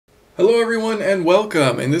Hello everyone and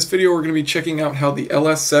welcome. In this video we're going to be checking out how the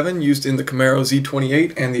LS7 used in the Camaro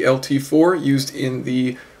Z28 and the LT4 used in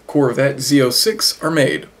the Corvette Z06 are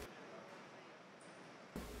made.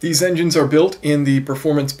 These engines are built in the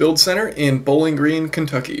Performance Build Center in Bowling Green,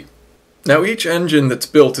 Kentucky. Now each engine that's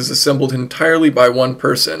built is assembled entirely by one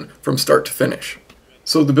person from start to finish.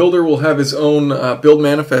 So the builder will have his own build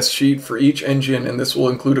manifest sheet for each engine, and this will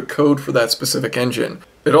include a code for that specific engine.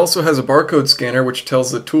 It also has a barcode scanner which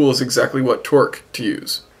tells the tools exactly what torque to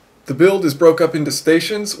use. The build is broke up into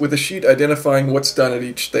stations with a sheet identifying what's done at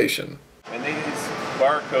each station. And these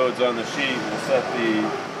barcodes on the sheet will set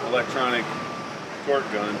the electronic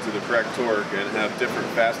torque gun to the correct torque and have different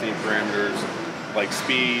fastening parameters like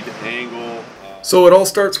speed, angle. So it all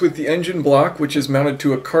starts with the engine block, which is mounted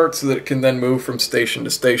to a cart so that it can then move from station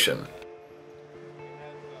to station.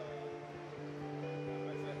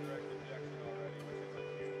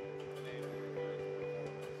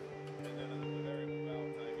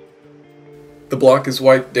 The block is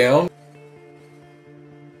wiped down.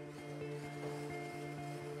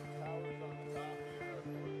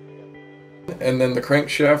 And then the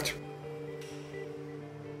crankshaft,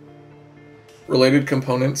 related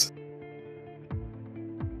components,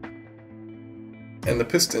 and the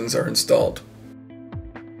pistons are installed.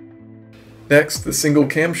 Next, the single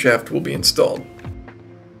camshaft will be installed.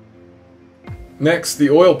 Next, the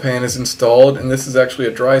oil pan is installed, and this is actually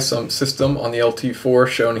a dry sump system on the LT4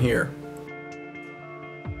 shown here.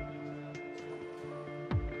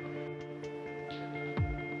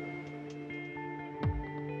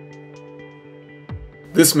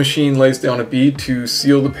 This machine lays down a bead to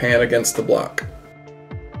seal the pan against the block.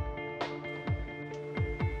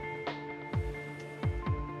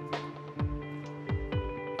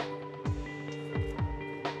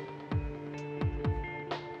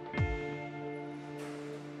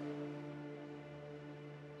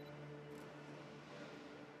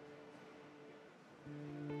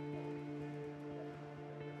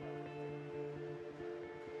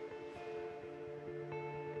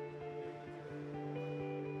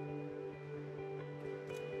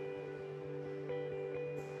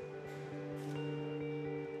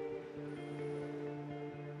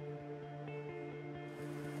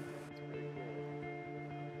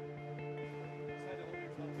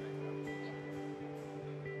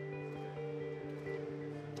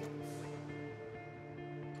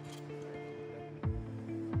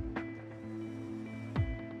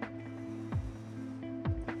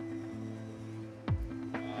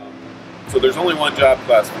 So there's only one job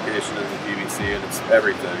classification in the PVC, and it's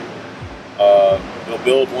everything. They'll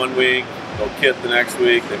build one week, they'll kit the next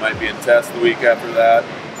week, they might be in test the week after that.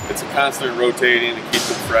 It's a constant rotating to keep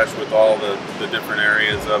it fresh with all the different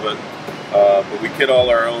areas of it. But we kit all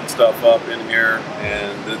our own stuff up in here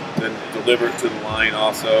and then deliver it to the line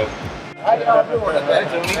also. How y'all doing today?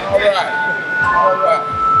 All right.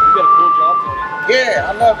 You got a cool job, Tony. Yeah,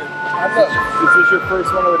 I love it. I love it. Is this your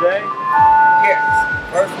first one of the day?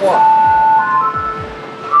 Yes, first one.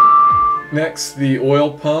 Next, the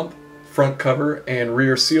oil pump, front cover, and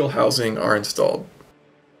rear seal housing are installed.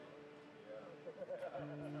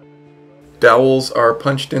 Dowels are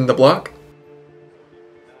punched in the block.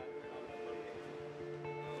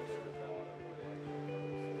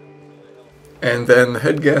 And then the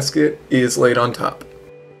head gasket is laid on top.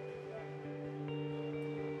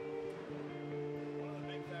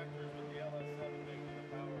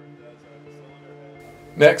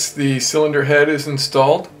 Next, the cylinder head is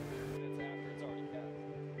installed.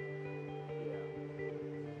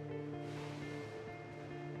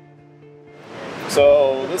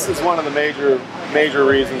 So this is one of the major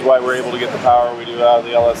reasons why we're able to get the power we do out of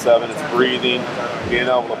the LS7. It's breathing, being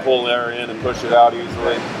able to pull air in and push it out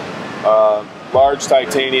easily. Large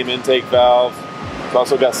titanium intake valves. It's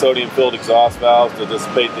also got sodium-filled exhaust valves to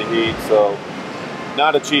dissipate the heat, so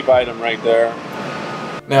not a cheap item right there.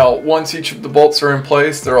 Now, once each of the bolts are in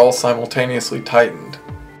place, they're all simultaneously tightened.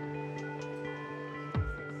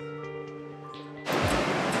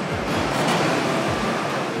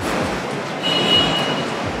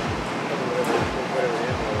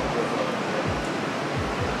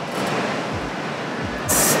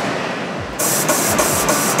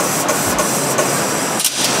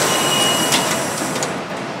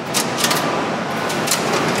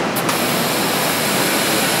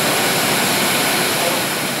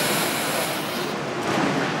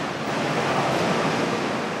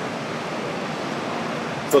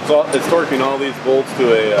 So it's torquing all these bolts to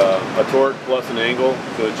a torque plus an angle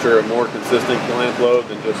to ensure a more consistent clamp load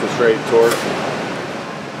than just a straight torque.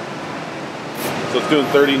 So it's doing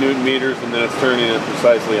 30 Newton meters, and then it's turning at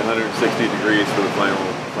precisely 160 degrees for the final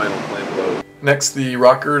clamp load. Next, the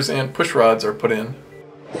rockers and push rods are put in.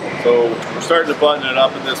 So we're starting to button it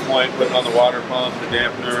up at this point, putting on the water pump, the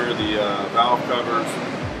dampener, the valve covers.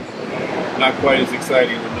 Not quite as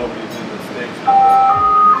exciting when nobody's in the station.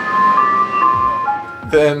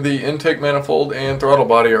 Then the intake manifold and throttle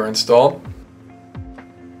body are installed.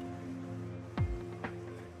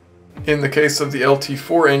 In the case of the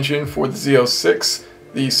LT4 engine for the Z06,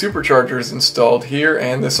 the supercharger is installed here,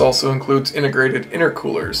 and this also includes integrated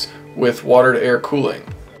intercoolers with water-to-air cooling.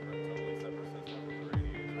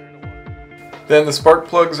 Then the spark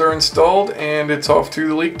plugs are installed and it's off to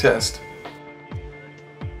the leak test.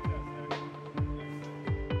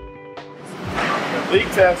 Leak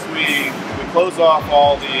test, we close off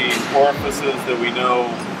all the orifices that we know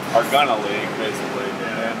are gonna leak, basically.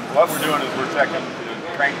 And what we're doing is we're checking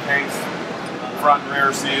the crankcase, front and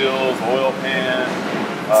rear seals, oil pan,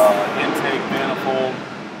 intake manifold.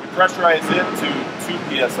 We pressurize it to 2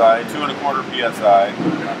 psi, 2.25 psi,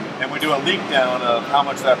 and we do a leak down of how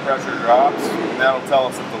much that pressure drops, and that'll tell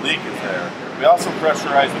us if the leak is there. We also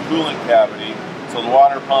pressurize the coolant cavity, so the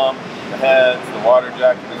water pump, the heads, the water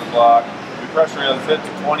jacket in the block. We pressurize it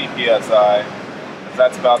to 20 psi, because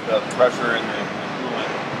that's about the pressure in the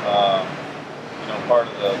coolant, part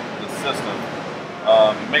of the system.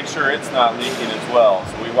 Make sure it's not leaking as well.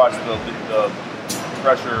 So we watch the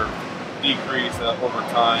pressure decrease over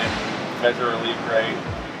time, measure a leak rate,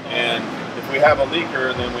 and if we have a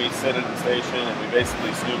leaker, then we sit at the station and we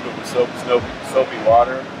basically snoop it with soapy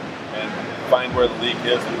water and find where the leak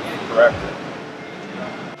is and correct it.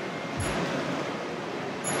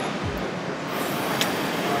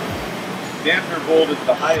 Dampener voltage,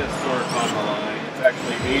 the highest torque on the line. It's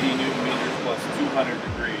actually 80 newton meters plus 200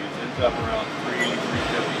 degrees. Ends up around 380,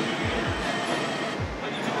 350 newton meters.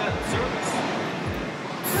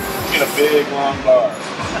 Get a big long bar.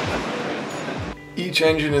 Each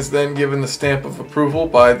engine is then given the stamp of approval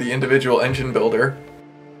by the individual engine builder.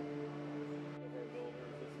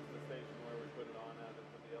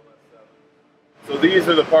 So these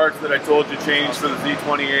are the parts that I told you changed to the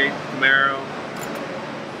Z28 Camaro.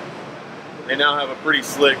 They now have a pretty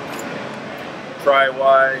slick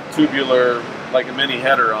tri-Y tubular, like a mini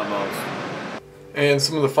header almost. And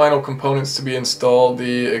some of the final components to be installed,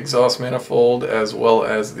 the exhaust manifold as well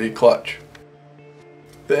as the clutch.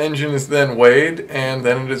 The engine is then weighed and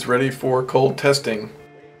then it is ready for cold testing.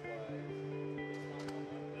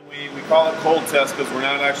 We call it cold test because we're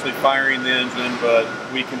not actually firing the engine, but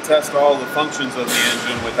we can test all the functions of the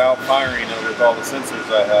engine without firing it with all the sensors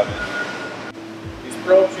I have in there. These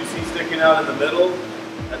probes you see sticking out in the middle,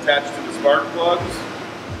 attached to the spark plugs.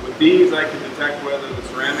 With these I can detect whether the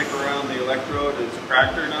ceramic around the electrode is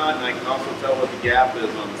cracked or not, and I can also tell what the gap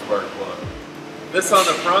is on the spark plug. This on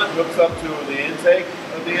the front hooks up to the intake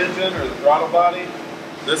of the engine or the throttle body.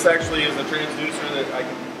 This actually is a transducer that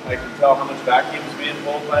I can tell how much vacuum is being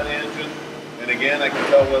pulled by the engine. And again, I can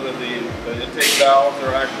tell whether the intake valves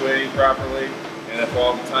are actuating properly and if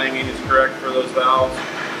all the timing is correct for those valves.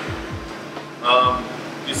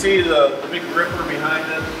 You see the big gripper behind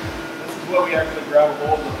it? This is what we actually grab a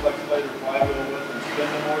hold of the flexilator flywheel with and spin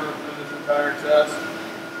the motor through this entire test.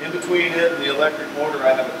 In between it and the electric motor,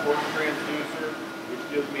 I have a torque transducer, which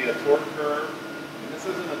gives me a torque curve. And this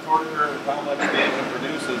isn't a torque curve of how much the engine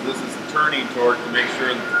produces. This is the turning torque to make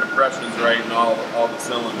sure that the compression's right in all the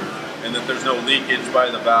cylinders, and that there's no leakage by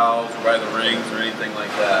the valves or by the rings or anything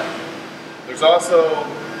like that. There's also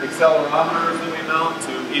accelerometers that we mount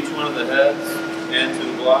to each one of the heads and to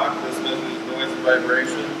the block. This measures noise and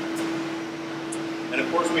vibration. And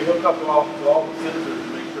of course, we hook up to all the sensors to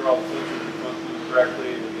make sure all the sensors are functioning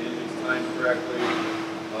correctly, that the engine's timed correctly.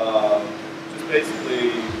 Just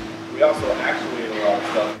basically, we also actuate a lot of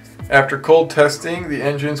stuff. After cold testing, the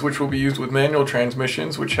engines which will be used with manual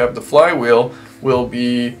transmissions, which have the flywheel, will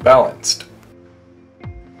be balanced.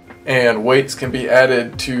 And weights can be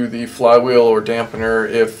added to the flywheel or dampener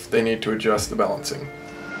if they need to adjust the balancing.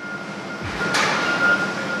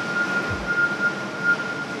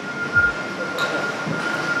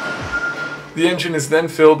 The engine is then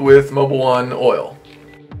filled with Mobil 1 oil.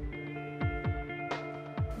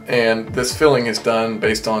 And this filling is done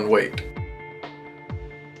based on weight.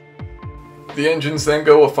 The engines then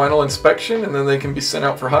go a final inspection and then they can be sent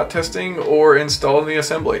out for hot testing or installed in the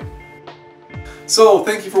assembly. So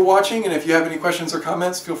thank you for watching, and if you have any questions or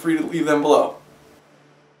comments, feel free to leave them below.